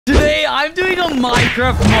I'm doing a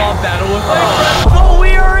Minecraft mob battle with my friends, but we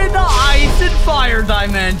are in the ice and fire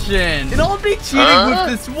dimension. And I'll be cheating with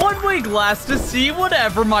this one-way glass to see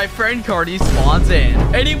whatever my friend Cardi spawns in.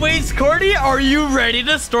 Anyways, Cardi, are you ready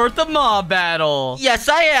to start the mob battle? Yes,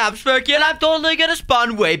 I am, Smirky, and I'm totally gonna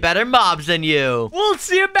spawn way better mobs than you. We'll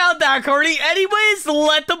see about that, Cardi. Anyways,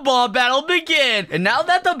 let the mob battle begin. And now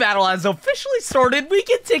that the battle has officially started, we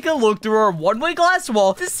can take a look through our one-way glass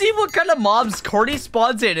wall to see what kind of mobs Cardi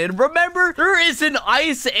spawns in. And remember, there is an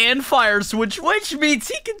ice and fire switch, which means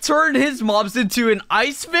he can turn his mobs into an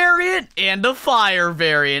ice variant and a fire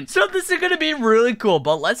variant. So this is gonna be really cool,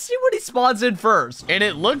 but let's see what he spawns in first. And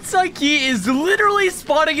it looks like he is literally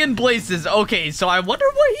spawning in blazes. Okay, so I wonder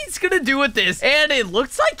what he's gonna do with this. And it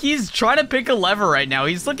looks like he's trying to pick a lever right now.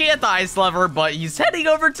 He's looking at the ice lever, but he's heading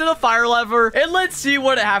over to the fire lever. And let's see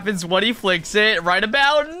what happens when he flicks it right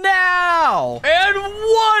about now. And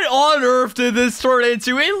what on earth did this turn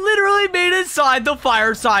into? It literally made inside the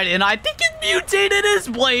fire side, and I think it mutated his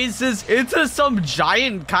blazes into some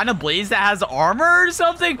giant kind of blaze that has armor or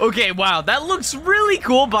something. Okay, wow, that looks really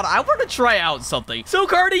cool, but I want to try out something. So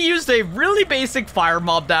Cardi used a really basic fire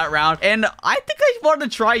mob that round, and I think I want to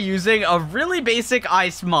try using a really basic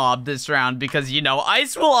ice mob this round because, you know,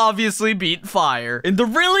 ice will obviously beat fire. And the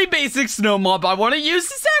really basic snow mob I want to use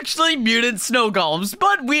is actually mutant snow golems,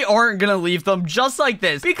 but we aren't gonna leave them just like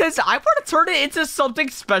this because I want to turn it into something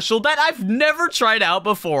special that I've never tried out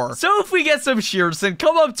before. So if we get some shears and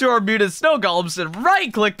come up to our mutant snow golems and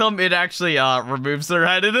right click them, it actually removes their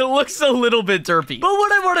head and it looks a little bit derpy. But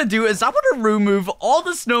what I want to do is I want to remove all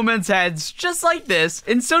the snowmen's heads just like this.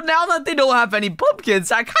 And so now that they don't have any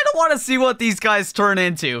pumpkins, I kind of want to see what these guys turn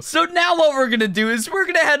into. So now what we're gonna do is we're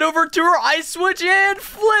gonna head over to our ice switch and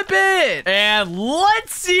flip it. And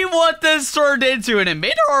let's see what this turned into. And it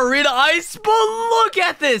made our arena ice, but look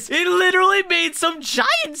at this. It literally made some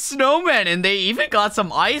giant snowmen, and they even got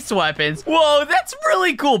some ice weapons. Whoa, that's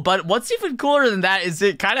really cool. But what's even cooler than that is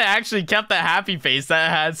it kind of actually kept the happy face that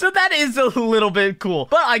it had. So that is a little bit cool.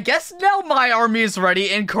 But I guess now my army is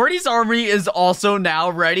ready, and Cardi's army is also now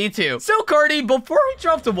ready too. So Cardi, before we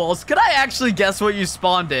drop the walls, could I actually guess what you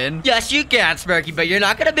spawned in? Yes, you can, Smirky, but you're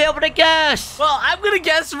not gonna be able to guess. Well, I'm gonna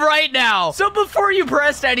guess right now. So before you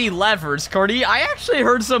pressed any levers, Cardi, I actually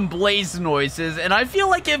heard some blaze noises, and I feel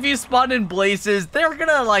like if you spawn in blazes, they're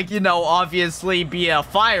gonna, like, you know, obviously be a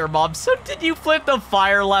fire mob. So did you flip the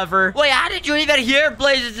fire lever? Wait, how did you even hear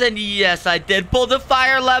blazes? And yes, I did pull the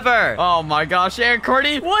fire lever. Oh my gosh, and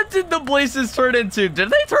Cardi, what did the blazes turn into? Did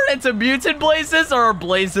they turn into mutant blazes or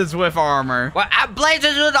blazes with armor? Well,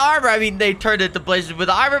 blazes with armor. I mean, they turned into blazes with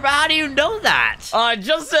armor, but how do you know that?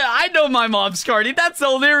 I know my mobs, Cardi. That's the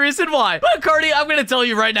only reason why. But Cardi, I'm gonna tell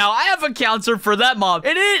you right now, I have a counter for that mob,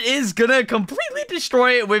 and it is gonna completely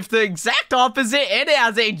destroy it with the exact opposite, and it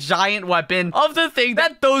has a giant weapon of the thing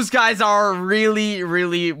that those guys are really,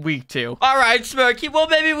 really weak to. All right, Smirky, well,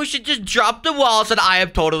 maybe we should just drop the walls, and I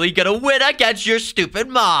am totally gonna win against your stupid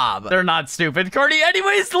mob. They're not stupid, Cardi.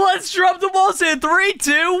 Anyways, let's drop the walls in 3,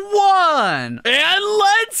 2, 1. And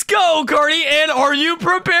let's go, Cardi. And are you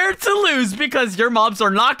prepared to lose? Because your mobs are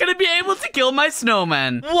not going to be able to kill my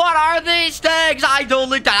snowmen. What are these things? I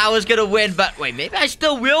totally thought I was going to win, but wait, maybe I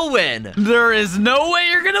still will win. There is no way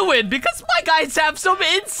you're going to win because my guys have some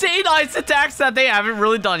insane ice attacks that they haven't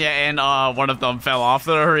really done yet. And one of them fell off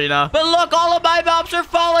the arena. But look, all of my mobs are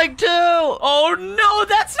falling too. Oh no,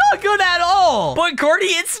 that's not good at all. But Cardi,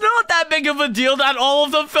 it's not that big of a deal that all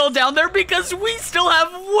of them fell down there because we still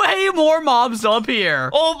have way more mobs up here.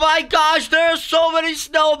 Oh my gosh, there are so many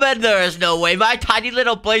snowmen. There is no way my tiny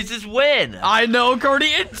little blazes win. I know,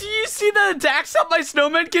 Cardi. And do you see the attacks that my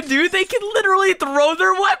snowmen can do? They can literally throw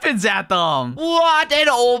their weapons at them. What? And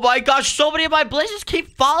oh my gosh, so many of my blazes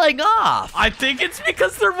keep falling off. I think it's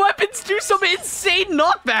because their weapons do some insane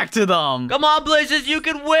knockback to them. Come on, blazes, you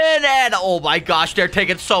can win. And oh my gosh, they're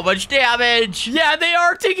taking so much damage. Yeah, they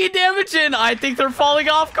are taking damage, and I think they're falling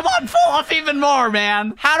off. Come on, fall off even more,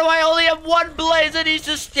 man. How do I only have one blaze and he's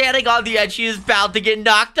just standing on the edge? He is bound to get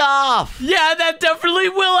knocked off. Yeah, that definitely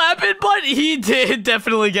will happen, but he did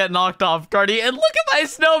definitely get knocked off, Cardi. And look at my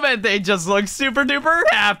snowmen. They just look super duper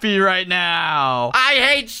happy right now. I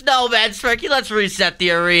hate snowmen, Smirky. Let's reset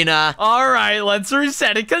the arena. All right, let's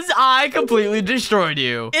reset it because I completely destroyed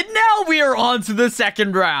you. And now we are on to the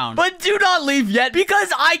second round. But do not leave yet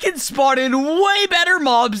because I can spawn in way better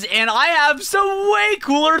mobs and I have some way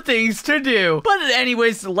cooler things to do. But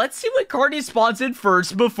anyways, let's see what Cardi spawns in first.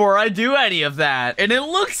 first before I do any of that. And it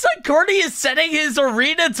looks like Cordy is setting his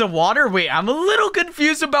arena to water. Wait, I'm a little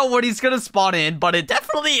confused about what he's gonna spawn in, but it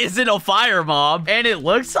definitely isn't a fire mob. And it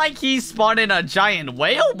looks like he spawned in a giant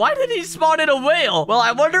whale. Why did he spawn in a whale? Well,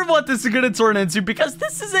 I wonder what this is gonna turn into, because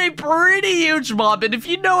this is a pretty huge mob. And if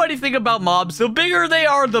you know anything about mobs, the bigger they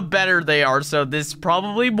are, the better they are. So this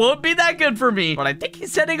probably won't be that good for me. But I think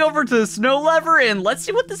he's heading over to the snow lever, and let's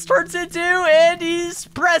see what this turns into. And he's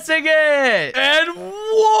pressing it. And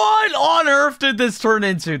what on earth did this turn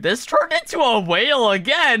into? This turned into a whale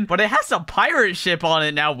again, but it has a pirate ship on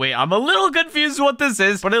it now. Wait, I'm a little confused what this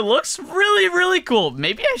is, but it looks really, really cool.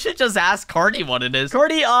 Maybe I should just ask Cardi what it is.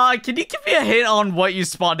 Cardi, can you give me a hint on what you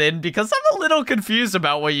spawned in? Because I'm a little confused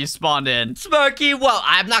about what you spawned in. Smirky, well,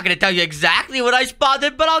 I'm not going to tell you exactly what I spawned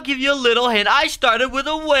in, but I'll give you a little hint. I started with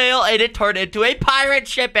a whale, and it turned into a pirate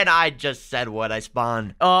ship, and I just said what I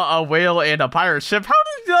spawned. A whale and a pirate ship? How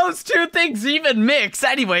do those two things even mix?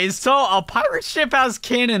 Anyways, so a pirate ship has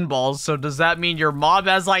cannonballs, so does that mean your mob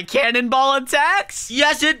has, like, cannonball attacks?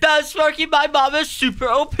 Yes, it does, Smirky. My mob is super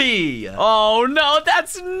OP. Oh, no,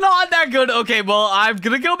 that's not that good. Okay, well, I'm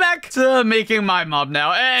gonna go back to making my mob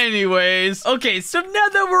now. Anyways, okay, so now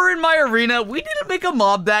that we're in my arena, we need to make a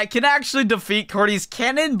mob that can actually defeat Cardi's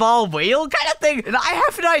cannonball whale kind of thing. And I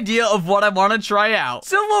have an idea of what I want to try out.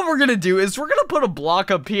 So what we're gonna do is we're gonna put a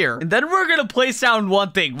block up here, and then we're gonna place down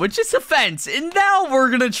one thing, which is a fence. And now we're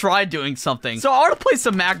gonna try doing something. So I want to place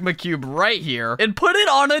a magma cube right here and put it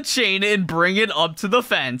on a chain and bring it up to the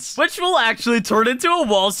fence, which will actually turn into a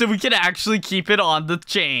wall so we can actually keep it on the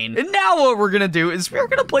chain. And now what we're gonna do is we're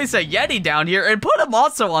gonna place a Yeti down here and put him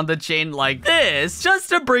also on the chain like this, just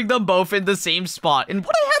to bring them both in the same spot. And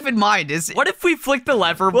what I have in mind is, what if we flick the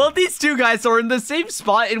lever? Well, these two guys are in the same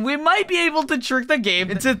spot, and we might be able to trick the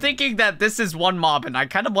game into thinking that this is one mob. And I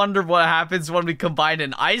kind of wonder what happens when we combine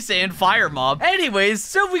an ice and fire mob. Anyways,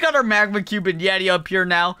 so we got our magma cube and Yeti up here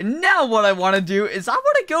now. And now what I want to do is I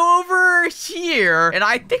want to go over here, and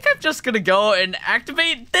I think I'm just gonna go and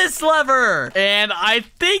activate this lever. And I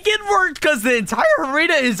think it worked, because the entire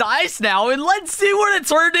arena is ice now. And let's see what it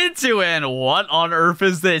turned into. And what on earth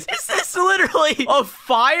is this? Is this literally a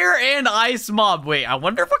fire and ice mob? Wait, I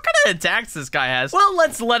wonder what kind of attacks this guy has. Well,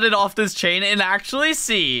 let's let it off this chain and actually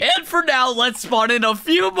see. And for now, let's spawn in a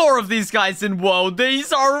few more of these guys. And whoa,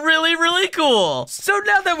 these are really, really cool. So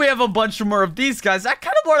now that we have a bunch more of these guys, I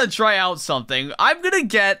kind of want to try out something. I'm gonna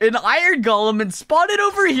get an iron golem and spawn it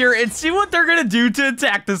over here and see what they're gonna do to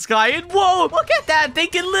attack this guy. And whoa, look at that. They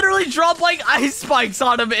can literally drop like ice spikes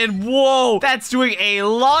on him. And whoa, that's doing a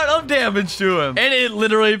lot of damage to him. And it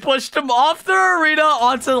literally pushed him off the arena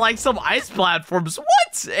onto like some ice platforms.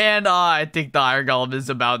 What? And I think the iron golem is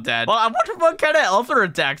about dead. Well, I wonder what kind of other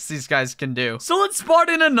attacks these guys can do. So let's spawn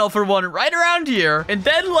in another one right around here, and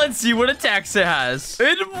then let's see what attacks it has.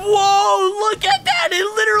 And whoa, look at that.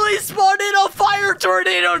 It literally spawned in a fire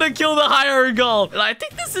tornado to kill the iron golem. And I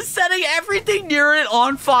think this is setting everything near it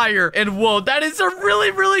on fire. And whoa, that is a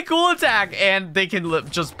really, really cool attack. And they can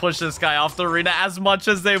just push this guy off the arena as much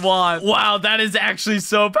as they want. Wow, that is actually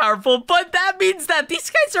so powerful. But that means that these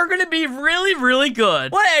guys are going to be really, really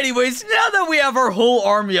good. Well, anyways, now that we have our whole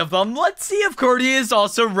army of them, let's see if Cordy is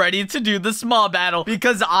also ready to do the mob battle,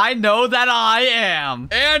 because I know that I am.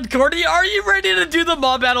 And Cordy, are you ready to do the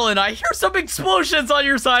mob battle? And I hear some explosions on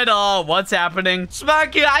your side. What's happening?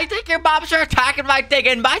 Smirky, I think your mobs are attacking my thing,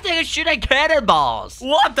 and my thing is shooting cannonballs.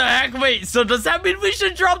 What the heck? Wait, so does that mean we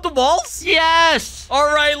should drop the walls? Yes. All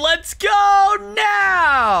right, let's go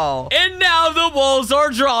now. And now the walls are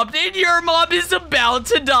dropped, and your mob is about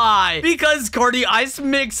to die, because Cordy, I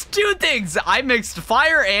mixed two things. I mixed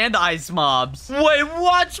fire and ice mobs. Wait,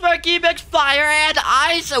 what? Smirky mixed fire and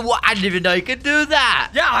ice? I didn't even know you could do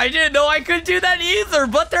that. Yeah, I didn't know I could do that either,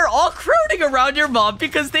 but they're all crowding around your mob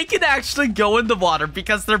because they can actually go in the water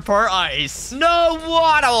because they're part ice. No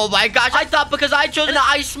water. Oh my gosh, I thought because I chose an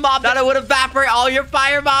ice mob that it would evaporate all your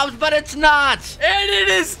fire mobs, but it's not. And it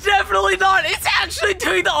is definitely not. It's actually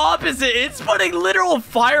doing the opposite. It's putting literal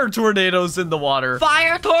fire tornadoes in the water.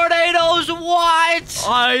 Fire tornadoes? What?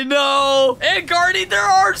 I know. And Cardi, there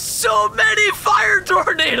are so many fire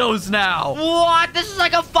tornadoes now. What? This is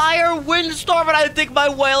like a fire windstorm, and I think my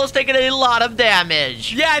whale is taking a lot of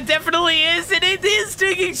damage. Yeah, it definitely is. And it is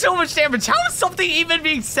taking so much damage. How is something even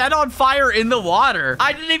being set on fire in the water?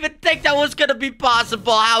 I didn't even think that was gonna be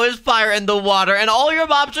possible. How is fire in the water and all your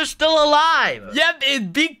mobs are still alive?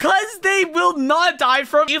 Yep, because they will not die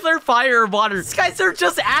from either fire or water. These guys are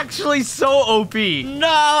just actually so OP.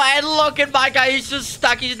 No, and look at my guy. He's just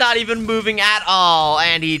stuck. He's not even moving at all.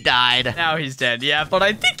 And he died. Now he's dead, yeah. But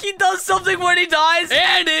I think he does something when he dies.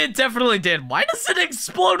 And it definitely did. Why does it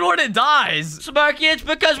explode when it dies? Smirky, it's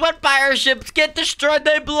because when pirate ships get destroyed,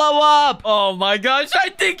 they blow up. Oh my gosh, I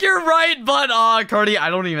think you're right. But, Cardi, I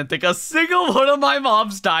don't even think a single one of my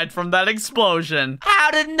mobs died from that explosion.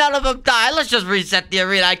 How did none of them die? Let's just reset the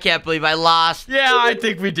arena. I can't believe I lost. Yeah, I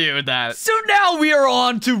think we do that. So now we are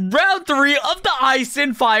on to round 3 of the Ice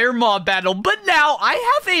and Fire mob battle. But now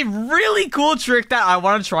I have a really cool trick that I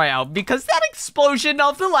want to try out because that explosion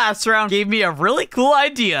of the last round gave me a really cool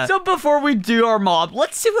idea. So before we do our mob,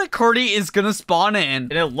 let's see what Cardi is gonna spawn in.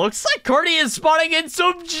 And it looks like Cardi is spawning in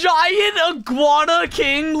some giant iguana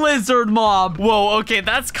king lizard mob. Whoa, okay,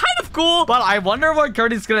 that's kind of cool, but I wonder what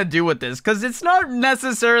Cardi's gonna do with this because it's not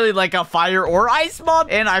necessarily like a fire or ice mob,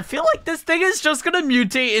 and I feel like this thing is just gonna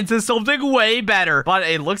mutate into something way better. But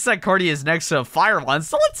it looks like Cardi is next to a fire one,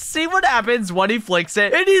 so let's see what happens when he flicks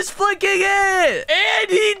it. And he's flicking it! And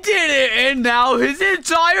he did it! And now his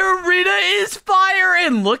entire arena is fire!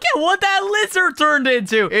 And look at what that lizard turned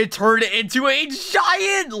into! It turned into a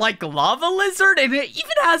giant, like, lava lizard, and it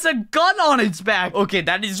even has a gun on its back. Okay,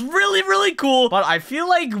 that is really, really cool, but I feel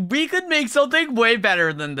like we could make something way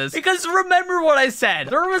better than this. Because remember what I said,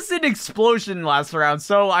 there was an explosion last round,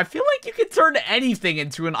 so I feel like you could turn anything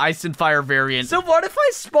into an ice and fire variant. So what if I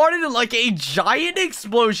spawned in like a giant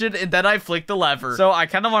explosion and then I flick the lever? So I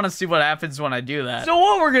kind of want to see what happens when I do that. So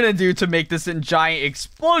what we're gonna do to make this a giant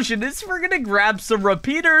explosion is we're gonna grab some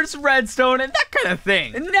repeaters, redstone, and that kind of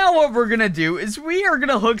thing. And now what we're gonna do is we are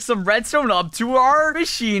gonna hook some redstone up to our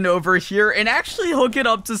machine over here and actually hook it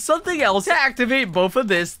up to something else to activate both of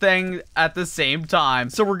this thing at the same time.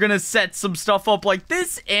 So we're gonna set some stuff up like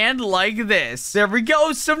this and like this. There we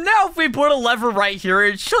go. So now if we put a lever right here,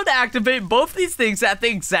 it should activate both these things at the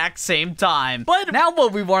exact same time. But now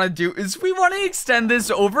what we want to do is we want to extend this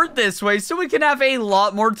over this way so we can have a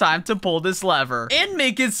lot more time to pull this lever and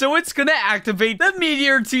make it so it's gonna activate the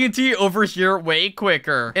meteor TNT over here way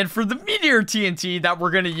quicker. And for the meteor TNT that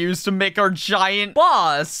we're gonna use to make our giant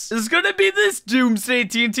boss is gonna be this doomsday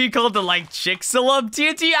TNT called the like Chicxulub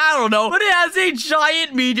TNT. I don't know, but it has a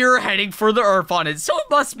giant meteor heading for the earth on it, so it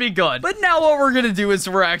must be good. But now what we're gonna do is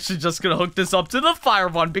we're actually just gonna hook this up to the fire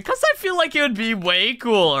one because I feel like it would be way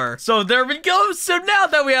cooler. So there we go. So now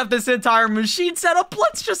that we have this entire machine set up,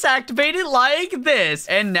 let's just activate it like this.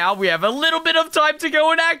 And now we have a little bit of time to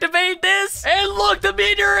go and activate this. And look, the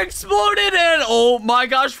meteor exploded and oh my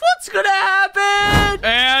gosh, what's gonna happen?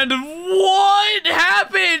 And what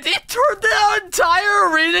happened? It turned the entire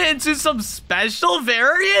arena into some special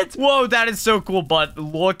variant. Whoa, that is so cool, but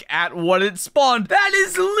look at what it spawned. That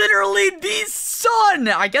is literally the sun.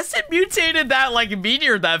 I guess it mutated that like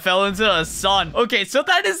meteor that fell into a sun. Okay, so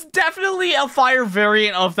that is definitely a fire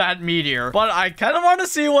variant of that meteor, but I kind of want to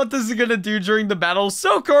see what this is gonna do during the battle.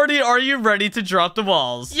 So Cardi, are you ready to drop the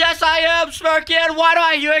walls? Yes, I am, Smirky, and why do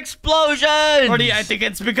I hear explosions? Cardi, I think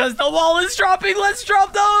it's because the wall is dropping. Let's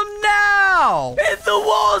drop them now. And the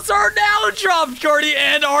walls are now dropped, Cardi,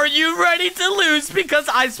 and are you ready to lose? Because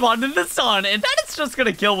I spawned in the sun, and that is just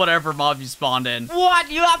gonna kill whatever mob you spawned in.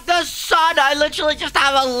 What? You have the sun? I literally just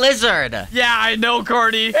have a lizard. Yeah, I know,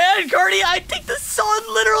 Cardi. And Cardi, I think the sun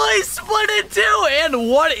literally split in two. And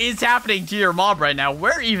what is happening to your mob right now?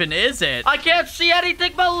 Where even is it? I can't see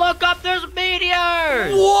anything, but look up, there's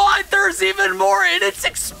meteors. What? There's even more, and it's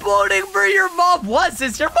exploding where your mob was.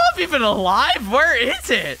 Is your mob even alive? Where is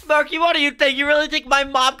it? Smirky, what do you think? You really think my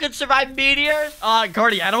mob can survive meteors?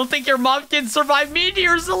 Cardi, I don't think your mob can survive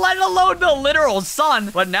meteors, let alone the literal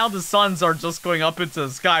sun. But now the suns are just going up into the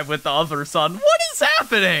sky with the other sun. What is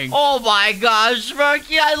happening? Oh my gosh,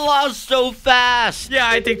 Smirky, I lost so fast. Yeah,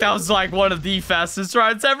 I think that was like one of the fastest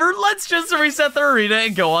rounds ever. Let's just reset the arena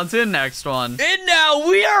and go on to the next one. And now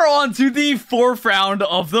we are on to the 4th round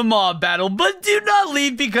of the mob battle. But do not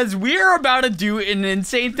leave because we are about to do an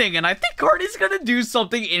insane thing. And I think Cardi's gonna do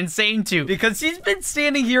something insane too, because he's been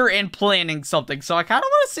standing here and planning something. So I kind of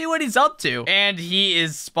want to see what he's up to. And he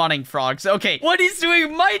is spawning frogs. Okay, what he's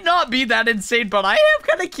doing might not be that insane, but I am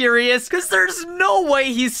kind of curious because there's no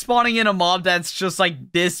way he's spawning in a mob that's just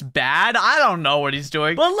like this bad. I don't know what he's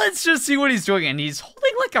doing, but let's just see what he's doing. And he's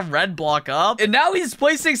holding like a red block up. And now he's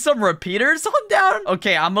placing some repeaters on down.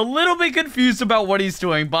 Okay, I'm a little bit confused about what he's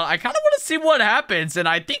doing, but I kind of want to see what happens. And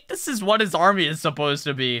I think this is what his army is supposed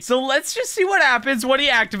to be. So let's just see what happens when he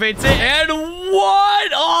activates it. And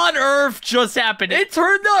what on earth just happened? It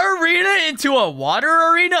turned the arena into a water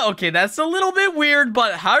arena? Okay, that's a little bit weird,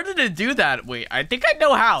 but how did it do that? Wait, I think I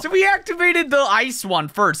know how. So we activated the ice one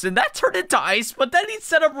first, and that turned into ice, but then he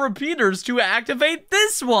set up repeaters to activate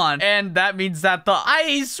this one. And that means that the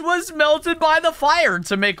ice was melted by the fire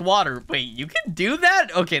to make water. Wait, you can do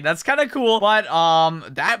that? Okay, that's kind of cool, but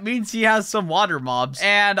that means he has some water mobs.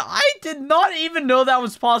 And I did not even know that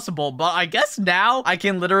was possible, but I guess now I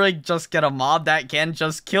can literally just get a mob that can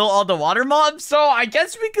just kill all the water mobs. So I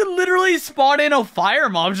guess we could literally spawn in a fire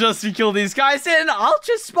mob just to kill these guys, and I'll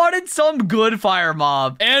just spawn in some good fire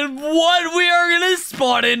mob. And what we are gonna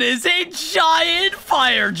spawn in is a giant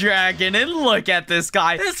fire dragon. And look at this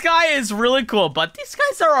guy. This guy is really cool, but these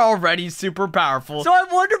guys are already super powerful. So I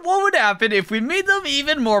wonder what would happen if we made them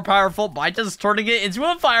even more powerful by just turning it into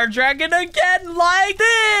a fire dragon again like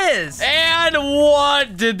this. And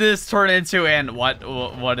what did this turn into? And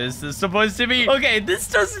what is this supposed to be? Okay, this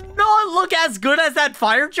does not look as good as that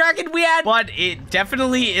fire dragon we had, but it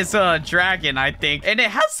definitely is a dragon, I think. And it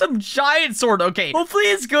has some giant sword. Okay, hopefully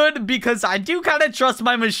it's good because I do kind of trust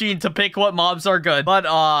my machine to pick what mobs are good. But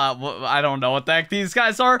I don't know what the heck these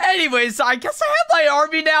guys are. Anyways, I guess I have my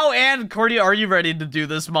army now. And Cordy, are you ready to do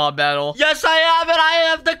this mob battle? Yes, I am, and I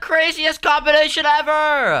have the craziest combination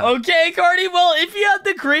ever. Okay, Cardi, well, if you have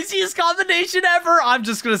the craziest combination ever, I'm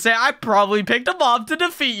just gonna say I probably picked a mob to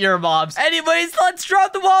defeat your mobs. Anyways, let's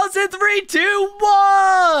drop the walls in 3, 2,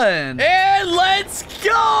 1. And let's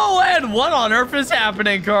go. And what on earth is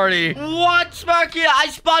happening, Cardi? What, Smirky? I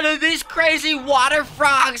spotted these crazy water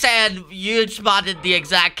frogs, and you spotted the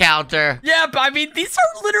exact counter. Yep, I mean, these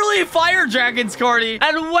are literally fire dragons, Cardi.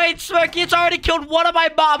 And wait, Smirky, it's already killed one of my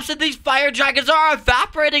mobs, and these fire dragons are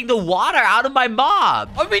evaporating the water out of my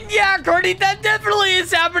mob. I mean, yeah, Cardi, that definitely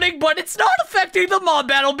is happening, but it's not affecting the mob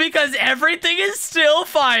battle because everything is still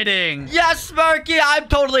fighting. Yes, Smirky, I'm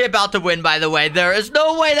totally about to win, by the way. There is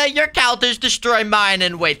no way that your counters destroy mine.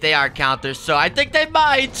 And wait, they are counters, so I think they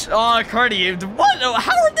might. Oh, Cardi, what?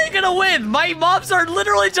 How are they gonna win? My mobs are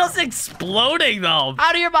literally just exploding, though.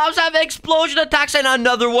 How do your mobs have explosion attacks and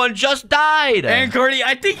another one just died? And Cardi,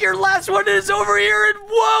 I think your last one is over here, and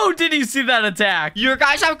whoa, did you see that attack? Your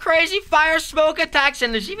guys have crazy fire smoke attacks,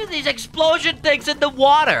 and there's even these explosion things in the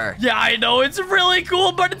water. Yeah, I know, it's really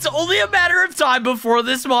cool, but it's only a matter of time before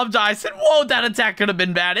this mob dies. And whoa, that attack could have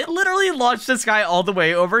been bad. It literally launched this guy all the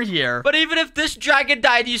way over here. But even if this dragon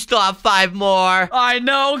died, you still have 5 more. I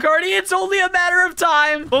know, Cardi, it's only a matter of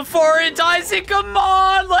time before it dies. And come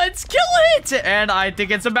on, let's kill it. And I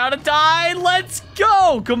think it's about to die. Let's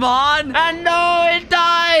go. Come on. And no, it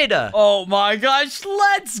died. Oh my gosh,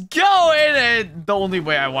 let's go. And the only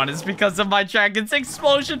way I won is because of my dragon's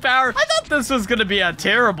explosion power. I thought this was gonna be a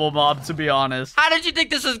terrible mob, to be honest. How did you think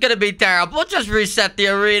this was gonna be terrible? We'll just reset the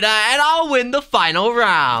arena and I'll win the final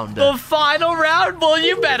round. The final round? Well,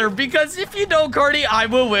 you better, because if you don't, Cardi, I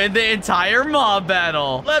will win the entire mob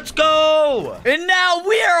battle. Let's go. And now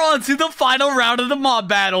we are on to the final round of the mob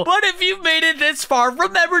battle. But if you've made it this far,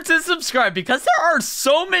 remember to subscribe, because there are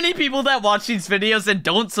so many people that watch these videos and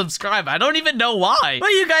don't subscribe. I don't even know why. But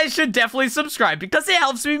you guys should definitely subscribe because it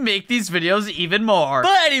helps me make these videos even more.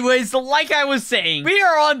 But anyways, like I was saying, we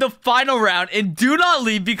are on the final round, and do not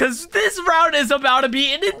leave because this round is about to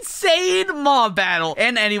be an insane mob battle.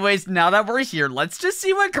 And anyways, now that we're here, let's just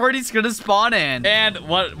see what Cardi's gonna spawn in. And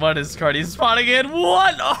what is Cardi spawning in?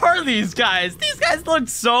 What are these guys? These guys look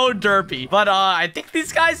so derpy. But I think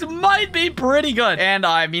these guys might be pretty good. And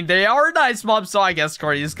I mean, they are an ice mob, so I guess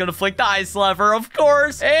Cardi is gonna flick the ice lever, of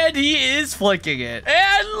course. And he is flicking it.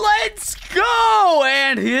 And let's go!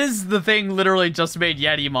 And the thing literally just made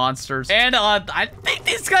Yeti monsters. And I think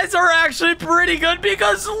these guys are actually pretty good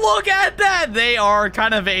because look at that. They are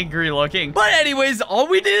kind of angry looking. But anyways, all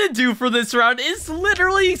we need to do for this round is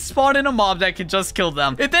literally spawn in a mob that can just kill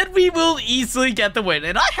them. And then we will easily get the win.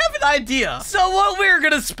 And I have an idea. So what we're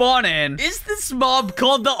gonna spawn in is this mob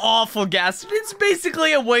called the Awful Gas. It's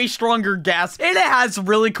basically a way stronger gas. And it has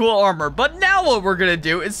really cool armor. But now what we're gonna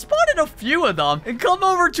do is spawn in a few of them and come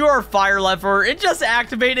over to our fire lever and just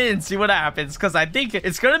activate it and see what happens. Because I think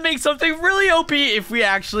it's gonna make something really OP if we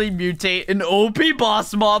actually mutate an OP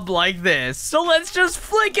boss mob like this. So let's just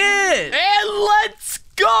flick it. And let's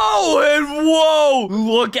go. And whoa,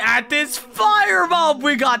 look at this fire mob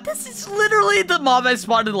we got. This is literally the mob I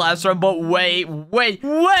spotted last round, but way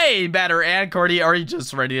better. And Cordy, are you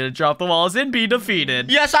just ready to drop the walls and be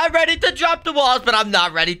defeated? Yes, I'm ready to drop the walls, but I'm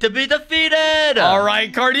not ready to be defeated. All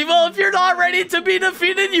right, Cordy, well, if you're not ready to be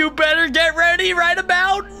defeated, you better get ready right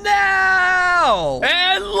about now.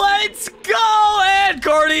 And let's go. And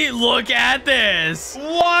Cordy, look at this.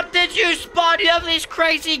 What did you spawn? You have these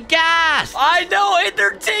crazy gas. I know, and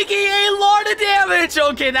they're taking a lot of damage.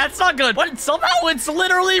 Okay, that's not good. But somehow it's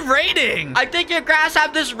literally raining. I think your grass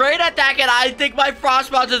have this rain attack, and I think my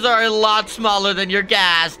frost monsters are a lot smaller than your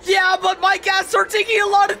gas. Yeah, but my gas are taking a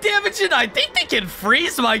lot of damage, and I think they can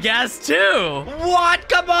freeze my gas too. What?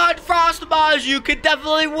 Come on, frost monsters, you could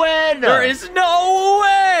definitely win. There is no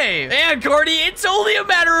way. And Cordy, it's only a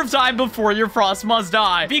matter of time before your frost must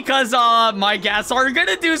die, because my gas are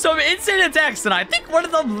gonna do some insane attacks, and I think one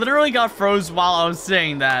of them literally got froze while I was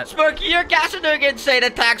saying that. Smirky, your gas are doing insane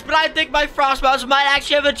attacks, but I think my frost monsters might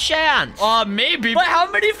actually have a chance. Maybe. But how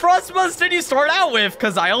many frost monsters did you start out with?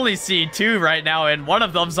 Because I only see 2 right now, and one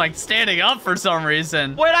of them's like standing up for some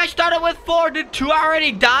reason. Wait, I started with 4. Did 2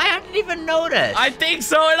 already die? I didn't even notice. I think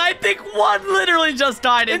so, and I think 1 literally just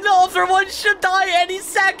died, and the other one should die any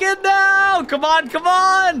second now. Come on, come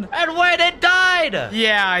on. And wait, it died.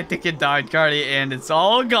 Yeah, I think it died, Cardi, and it's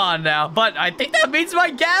all gone now. But I think that means my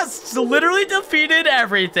gas literally defeated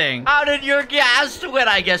everything. How did your gas win?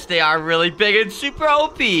 I guess they are really big and super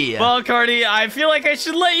OP. Well, Cardi, I feel like I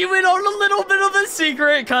should let you in on a little bit of a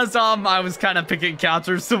secret, because I was kind of picking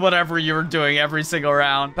counters to whatever you were doing every single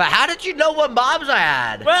round. But how did you know what mobs I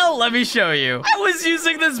had? Well, let me show you. I was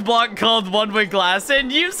using this block called one-way glass,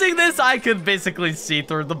 and using this, I could basically see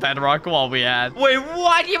through the bedrock wall we had. Wait,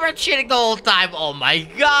 what? You were cheating the whole time? Oh my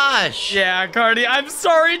gosh. Yeah, Cardi, I'm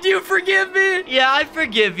sorry. Do you forgive me? Yeah, I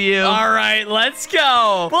forgive you. All right, let's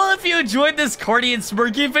go. Well, if you enjoyed this Cardi and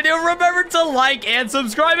Smirky video, remember to like and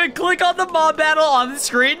subscribe and click on the mob battle on the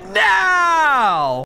screen now.